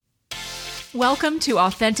Welcome to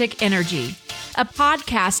Authentic Energy, a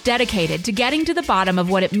podcast dedicated to getting to the bottom of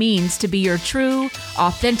what it means to be your true,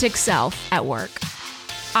 authentic self at work.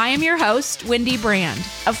 I am your host, Wendy Brand,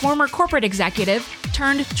 a former corporate executive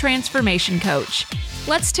turned transformation coach.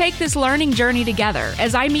 Let's take this learning journey together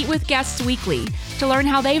as I meet with guests weekly to learn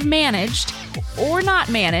how they've managed, or not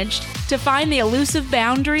managed, to find the elusive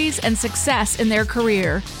boundaries and success in their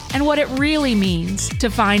career and what it really means to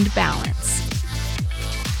find balance.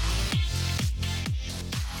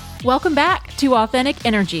 Welcome back to Authentic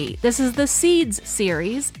Energy. This is the Seeds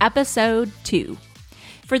series, Ep.2.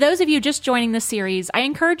 For those of you just joining the series, I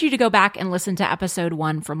encourage you to go back and listen to Episode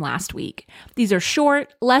 1 from last week. These are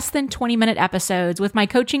short, less than 20-minute episodes with my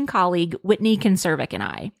coaching colleague, Whitney Conservic, and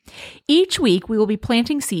I. Each week, we will be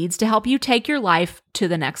planting seeds to help you take your life to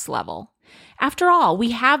the next level. After all,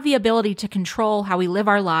 we have the ability to control how we live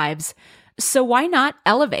our lives, so why not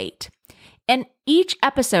elevate? And each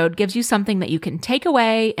episode gives you something that you can take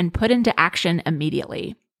away and put into action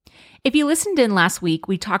immediately. If you listened in last week,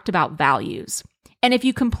 we talked about values. And if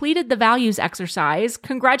you completed the values exercise,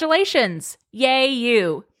 congratulations! Yay,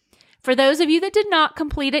 you! For those of you that did not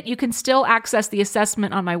complete it, you can still access the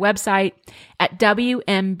assessment on my website at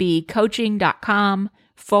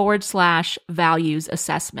wmbcoaching.com/values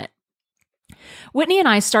assessment. Whitney and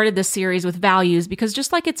I started this series with values because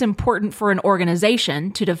just like it's important for an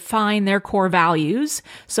organization to define their core values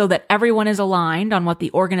so that everyone is aligned on what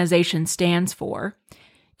the organization stands for,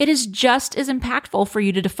 it is just as impactful for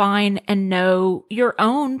you to define and know your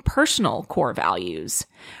own personal core values.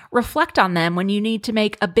 Reflect on them when you need to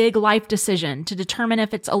make a big life decision to determine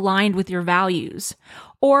if it's aligned with your values.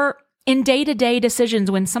 Or in day-to-day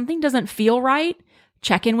decisions when something doesn't feel right,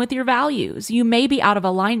 check in with your values. You may be out of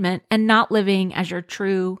alignment and not living as your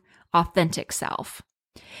true, authentic self.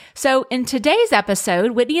 So in today's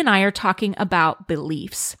episode, Whitney and I are talking about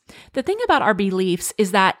beliefs. The thing about our beliefs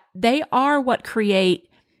is that they are what create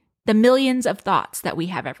the millions of thoughts that we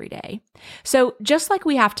have every day. So just like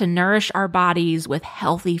we have to nourish our bodies with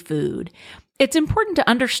healthy food, it's important to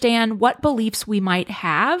understand what beliefs we might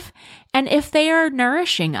have and if they are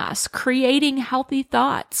nourishing us, creating healthy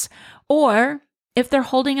thoughts, or if they're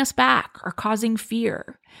holding us back or causing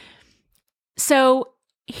fear. So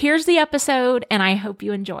here's the episode, and I hope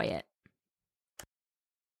you enjoy it.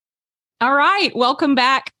 All right, welcome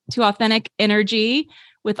back to Authentic Energy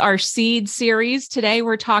with our Seed series. Today,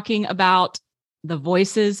 we're talking about the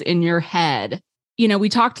voices in your head. You know, we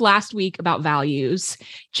talked last week about values.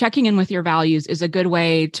 Checking in with your values is a good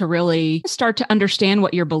way to really start to understand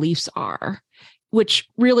what your beliefs are, which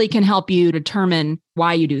really can help you determine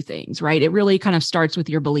why you do things, right? It really kind of starts with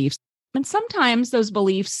your beliefs. And sometimes those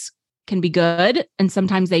beliefs can be good and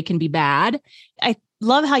sometimes they can be bad. I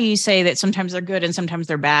love how you say that sometimes they're good and sometimes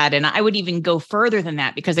they're bad. And I would even go further than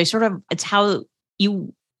that because it's how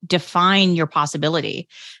you define your possibility.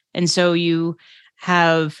 And so you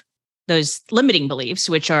have those limiting beliefs,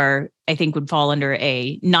 which I think would fall under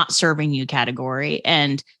a not serving you category.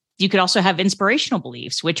 And you could also have inspirational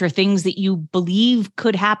beliefs, which are things that you believe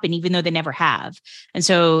could happen, even though they never have. And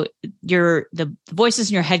so the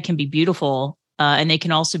voices in your head can be beautiful, and they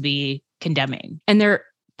can also be condemning. And they're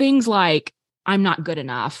things like, I'm not good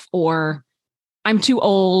enough, or I'm too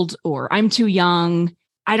old, or I'm too young.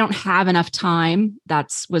 I don't have enough time.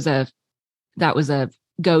 That was a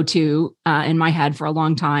go-to in my head for a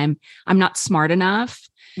long time. I'm not smart enough.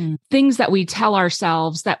 Things that we tell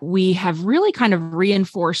ourselves that we have really kind of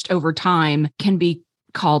reinforced over time can be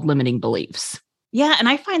called limiting beliefs. Yeah. And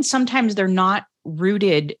I find sometimes they're not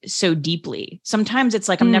rooted so deeply. Sometimes it's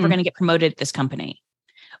like, I'm never going to get promoted at this company,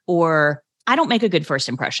 or I don't make a good first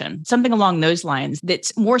impression, something along those lines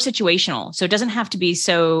that's more situational. So it doesn't have to be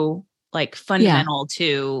so like fundamental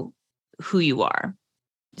to who you are.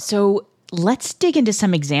 So let's dig into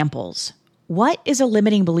some examples. What is a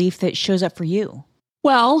limiting belief that shows up for you?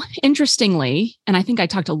 Well, interestingly, and I think I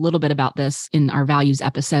talked a little bit about this in our values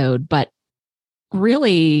episode, but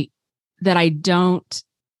really that I don't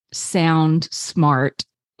sound smart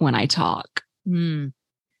when I talk. And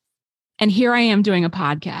here I am doing a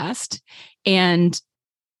podcast, and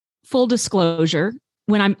full disclosure,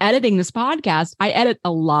 when I'm editing this podcast, I edit a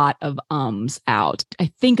lot of ums out.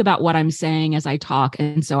 I think about what I'm saying as I talk.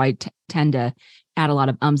 And so I tend to add a lot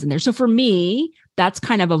of ums in there. So for me, that's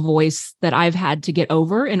kind of a voice that I've had to get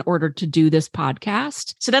over in order to do this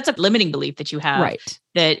podcast. So that's a limiting belief that you have, right?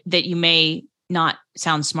 That you may not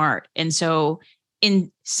sound smart. And so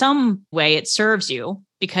in some way it serves you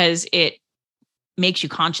because it makes you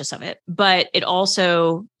conscious of it, but it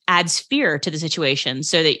also adds fear to the situation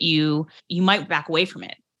so that you might back away from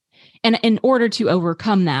it. And in order to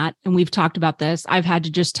overcome that, and we've talked about this, I've had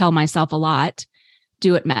to just tell myself a lot,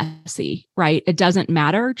 do it messy, right? It doesn't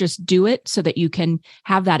matter. Just do it so that you can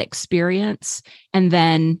have that experience and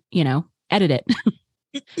then, edit it.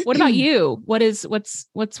 What about you?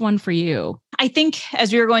 What's one for you? I think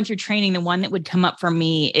as we were going through training, the one that would come up for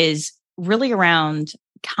me is really around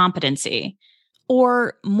competency.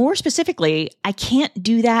 Or more specifically, I can't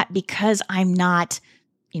do that because I'm not,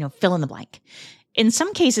 fill in the blank. In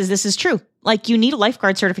some cases, this is true. Like you need a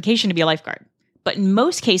lifeguard certification to be a lifeguard. But in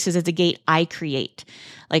most cases, it's a gate I create.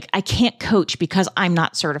 Like I can't coach because I'm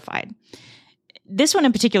not certified. This one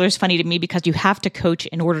in particular is funny to me because you have to coach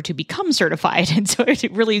in order to become certified. And so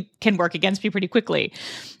it really can work against me pretty quickly.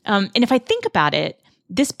 And if I think about it,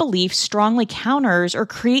 this belief strongly counters or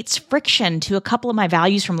creates friction to a couple of my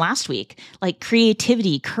values from last week, like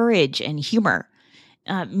creativity, courage, and humor.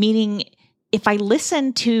 Meaning, if I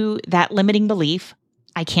listen to that limiting belief,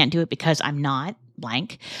 I can't do it because I'm not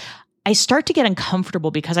blank, I start to get uncomfortable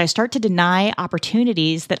because I start to deny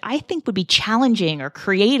opportunities that I think would be challenging or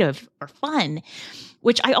creative or fun,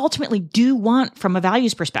 which I ultimately do want from a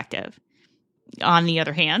values perspective. On the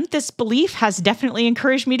other hand, this belief has definitely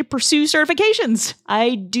encouraged me to pursue certifications.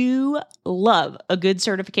 I do love a good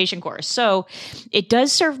certification course. So it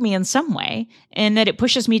does serve me in some way in that it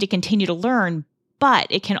pushes me to continue to learn, but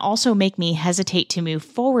it can also make me hesitate to move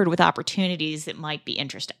forward with opportunities that might be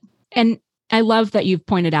interesting. And I love that you've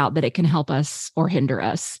pointed out that it can help us or hinder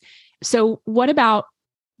us. So what about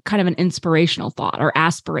kind of an inspirational thought or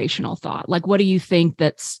aspirational thought? Like, what do you think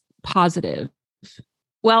that's positive?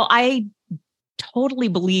 Well, I totally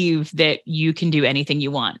believe that you can do anything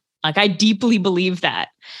you want. Like, I deeply believe that.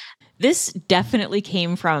 This definitely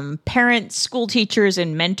came from parents, school teachers,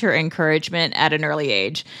 and mentor encouragement at an early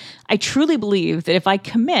age. I truly believe that if I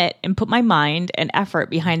commit and put my mind and effort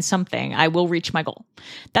behind something, I will reach my goal.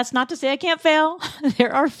 That's not to say I can't fail.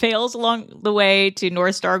 There are fails along the way to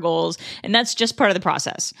North Star goals, and that's just part of the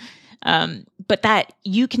process. But that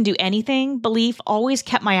you can do anything belief always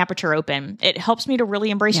kept my aperture open. It helps me to really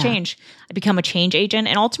embrace change. I become a change agent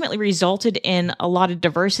and ultimately resulted in a lot of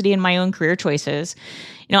diversity in my own career choices.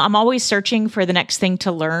 I'm always searching for the next thing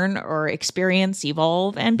to learn or experience,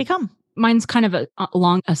 evolve, and become. Mine's kind of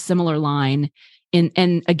along a similar line.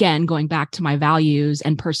 And again, going back to my values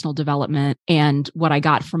and personal development and what I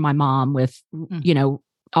got from my mom with,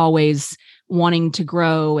 always wanting to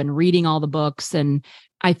grow and reading all the books. And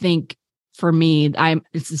I think for me,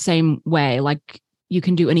 it's the same way. Like you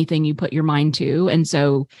can do anything you put your mind to. And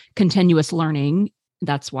so continuous learning,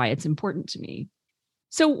 that's why it's important to me.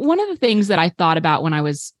 So one of the things that I thought about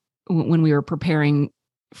when we were preparing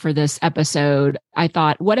for this episode, I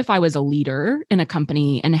thought, what if I was a leader in a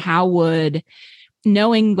company, and how would,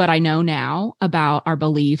 knowing what I know now about our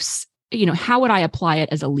beliefs, how would I apply it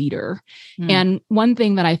as a leader? And one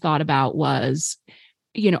thing that I thought about was,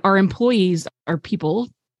 our employees are people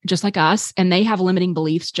just like us, and they have limiting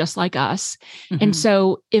beliefs just like us. Mm-hmm. And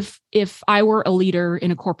so if I were a leader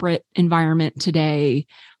in a corporate environment today,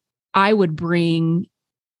 I would bring,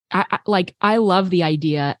 I love the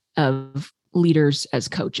idea of leaders as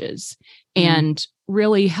coaches and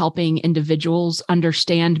really helping individuals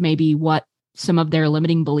understand maybe what some of their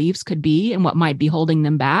limiting beliefs could be and what might be holding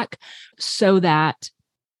them back so that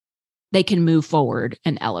they can move forward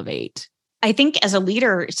and elevate. I think as a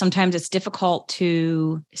leader, sometimes it's difficult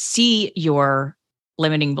to see your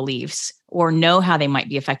limiting beliefs or know how they might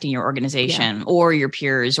be affecting your organization or your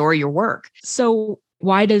peers or your work. So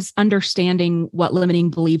why does understanding what limiting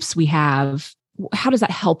beliefs we have, how does that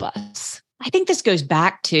help us? I think this goes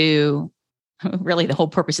back to really the whole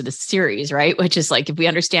purpose of this series, right? Which is like, if we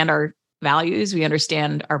understand our values, we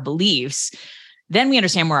understand our beliefs, then we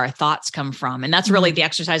understand where our thoughts come from. And that's really the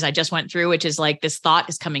exercise I just went through, which is like, this thought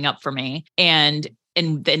is coming up for me. And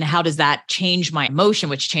then how does that change my emotion,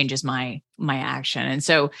 which changes my action? And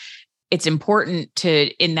so it's important to,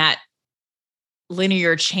 in that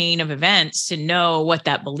linear chain of events, to know what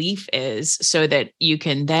that belief is so that you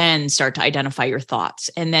can then start to identify your thoughts.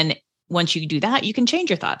 And then once you do that, you can change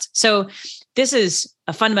your thoughts. So this is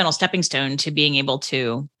a fundamental stepping stone to being able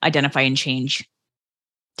to identify and change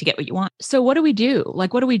to get what you want. So what do we do?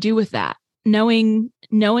 Like, what do we do with that? Knowing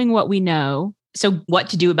what we know. So what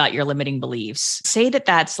to do about your limiting beliefs. Say that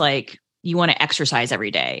that's like, you want to exercise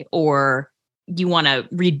every day, or you want to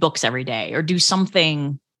read books every day, or do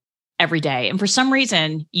something every day. And for some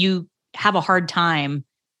reason, you have a hard time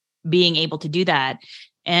being able to do that.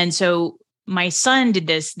 And so my son did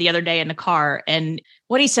this the other day in the car. And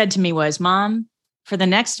what he said to me was, Mom, for the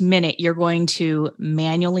next minute, you're going to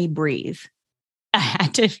manually breathe. I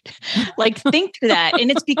had to like think through that.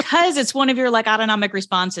 And it's because it's one of your like autonomic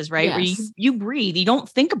responses, right? Yes. Where you breathe, you don't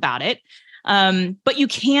think about it, but you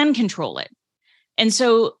can control it. And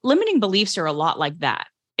so limiting beliefs are a lot like that,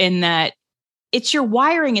 in that it's your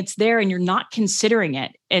wiring, it's there and you're not considering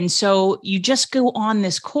it. And so you just go on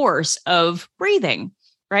this course of breathing,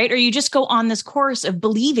 right? Or you just go on this course of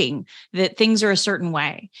believing that things are a certain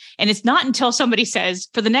way. And it's not until somebody says,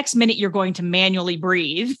 for the next minute, you're going to manually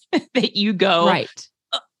breathe that you go, Right.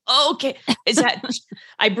 Okay. Is that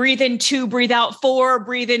I breathe in 2, breathe out 4,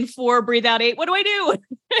 breathe in 4, breathe out 8. What do I do?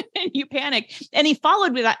 And you panic. And he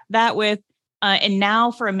followed with that with, and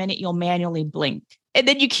now for a minute, you'll manually blink. And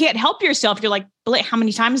then you can't help yourself. You're like, how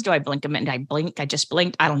many times do I blink a minute? I blink. I just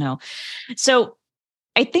blinked. I don't know. So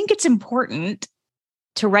I think it's important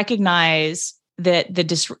to recognize that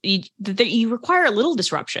that you require a little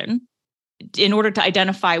disruption in order to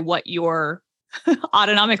identify what your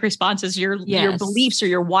autonomic responses, your beliefs or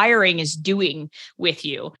your wiring is doing with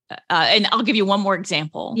you. And I'll give you one more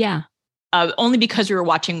example. Yeah. Only because we were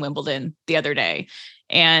watching Wimbledon the other day.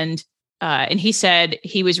 And he said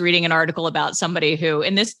he was reading an article about somebody who,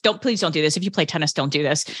 and please don't do this. If you play tennis, don't do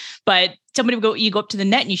this. But somebody would you go up to the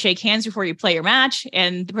net and you shake hands before you play your match.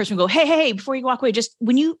 And the person would go, hey, before you walk away, just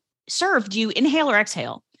when you serve, do you inhale or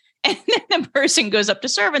exhale? And then the person goes up to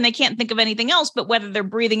serve and they can't think of anything else, but whether they're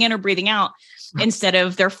breathing in or breathing out instead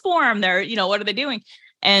of their form, what are they doing?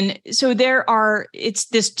 And so it's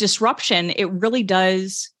this disruption. It really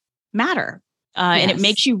does matter. And it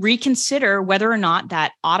makes you reconsider whether or not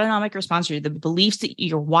that autonomic response or the beliefs that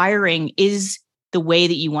you're wiring is the way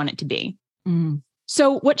that you want it to be. Mm.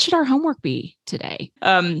 So what should our homework be today?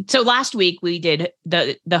 So last week we did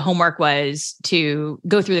the homework was to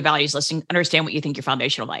go through the values list and understand what you think your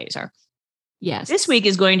foundational values are. Yes. This week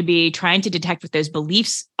is going to be trying to detect what those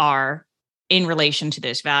beliefs are in relation to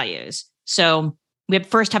those values. So we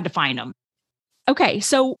first have to find them. Okay.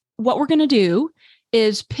 So what we're going to do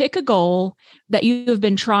is pick a goal that you have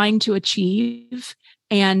been trying to achieve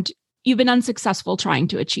and you've been unsuccessful trying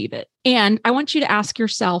to achieve it. And I want you to ask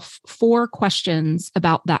yourself 4 questions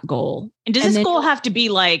about that goal. And does this goal have to be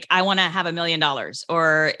like, I want to have $1 million,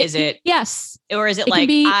 or is it? Yes. Or is it like,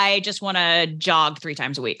 I just want to jog 3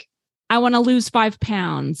 times a week? I want to lose 5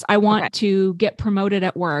 pounds. I want to get promoted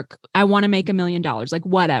at work. I want to make $1 million, like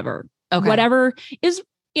whatever. Okay. Whatever is,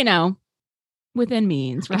 within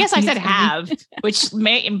means. Right? I guess I said have, which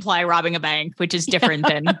may imply robbing a bank, which is different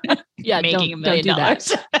than making $1 million.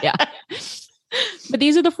 Yeah. But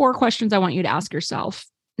these are the 4 questions I want you to ask yourself.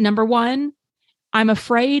 Number 1, I'm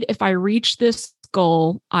afraid if I reach this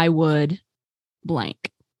goal, I would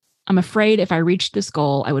blank. I'm afraid if I reach this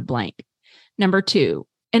goal, I would blank. Number 2,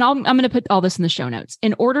 and I'm going to put all this in the show notes.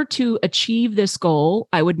 In order to achieve this goal,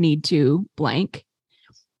 I would need to blank.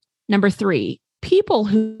 Number 3, people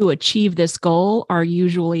who achieve this goal are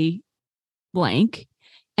usually blank.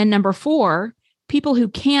 And number 4, people who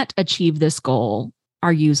can't achieve this goal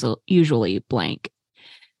are usually blank.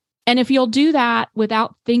 And if you'll do that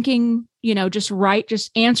without thinking,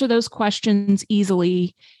 just answer those questions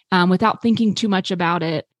easily, without thinking too much about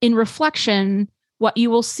it. In reflection, what you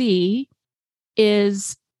will see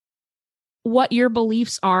is what your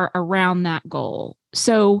beliefs are around that goal.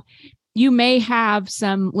 So you may have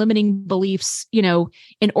some limiting beliefs,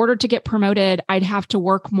 in order to get promoted, I'd have to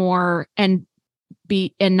work more and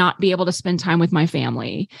not be able to spend time with my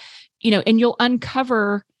family, and you'll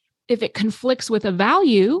uncover if it conflicts with a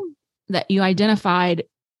value that you identified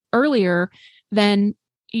earlier, then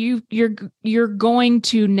you're going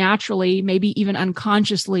to naturally, maybe even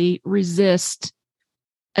unconsciously resist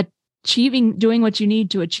doing what you need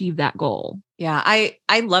to achieve that goal. Yeah,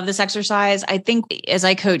 I love this exercise. I think as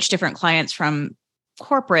I coach different clients from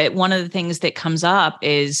corporate, one of the things that comes up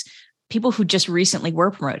is people who just recently were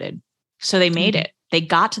promoted. So they made it, they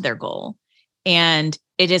got to their goal and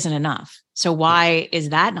it isn't enough. So why is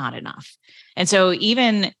that not enough? And so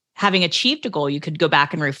even having achieved a goal, you could go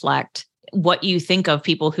back and reflect what you think of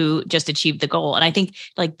people who just achieved the goal. And I think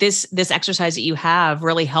like this exercise that you have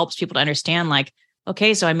really helps people to understand like,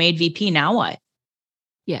 okay, so I made VP, now what?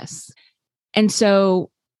 Yes. And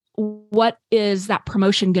so what is that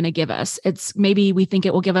promotion going to give us? It's maybe we think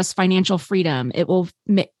it will give us financial freedom. It'll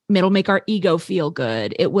make our ego feel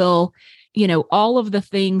good. It will, all of the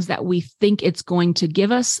things that we think it's going to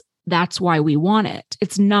give us. That's why we want it.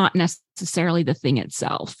 It's not necessarily the thing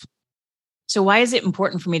itself. So why is it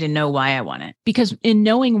important for me to know why I want it? Because in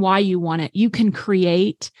knowing why you want it, you can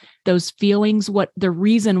create those feelings, the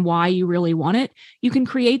reason why you really want it. You can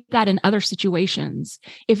create that in other situations.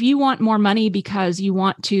 If you want more money because you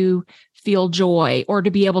want to feel joy or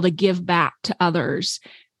to be able to give back to others,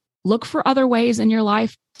 look for other ways in your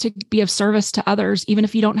life to be of service to others, even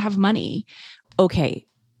if you don't have money. Okay.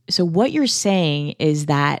 So what you're saying is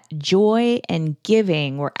that joy and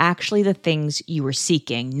giving were actually the things you were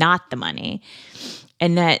seeking, not the money.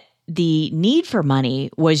 And that the need for money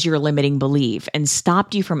was your limiting belief and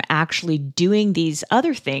stopped you from actually doing these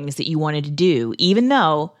other things that you wanted to do, even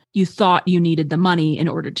though you thought you needed the money in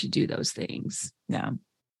order to do those things. Yeah.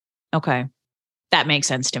 Okay. That makes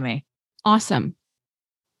sense to me. Awesome.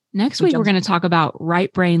 Next week, we're going to talk about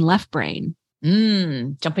right brain, left brain.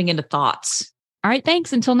 Jumping into thoughts. All right.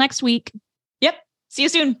 Thanks. Until next week. Yep. See you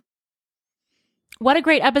soon. What a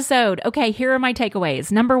great episode. Okay, here are my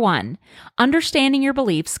takeaways. Number 1, understanding your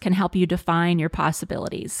beliefs can help you define your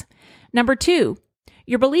possibilities. Number 2,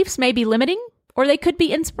 your beliefs may be limiting or they could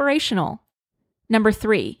be inspirational. Number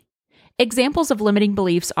 3, examples of limiting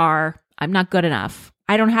beliefs are, I'm not good enough.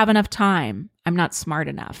 I don't have enough time. I'm not smart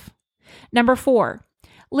enough. Number 4,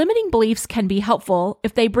 limiting beliefs can be helpful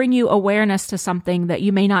if they bring you awareness to something that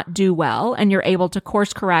you may not do well and you're able to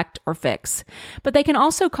course correct or fix. But they can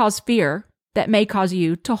also cause fear that may cause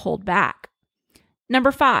you to hold back.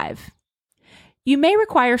 Number 5, you may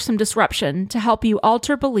require some disruption to help you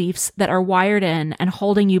alter beliefs that are wired in and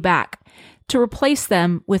holding you back to replace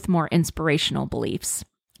them with more inspirational beliefs.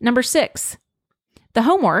 Number 6, the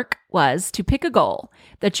homework was to pick a goal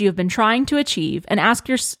that you have been trying to achieve and ask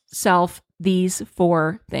yourself these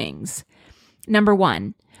 4 things. Number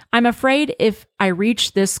 1, I'm afraid if I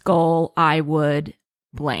reach this goal, I would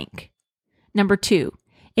blank. Number 2,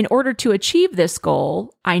 in order to achieve this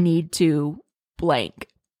goal, I need to blank.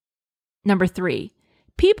 Number 3,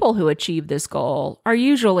 people who achieve this goal are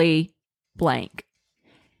usually blank.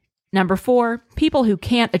 Number 4, people who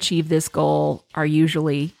can't achieve this goal are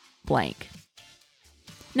usually blank.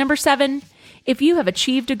 Number 7, if you have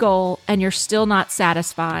achieved a goal and you're still not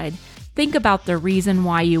satisfied, think about the reason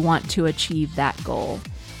why you want to achieve that goal.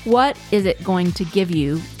 What is it going to give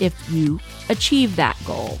you if you achieve that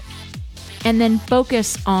goal? And then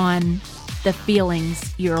focus on the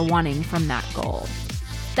feelings you're wanting from that goal.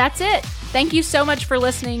 That's it. Thank you so much for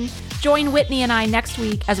listening. Join Whitney and I next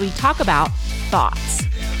week as we talk about thoughts.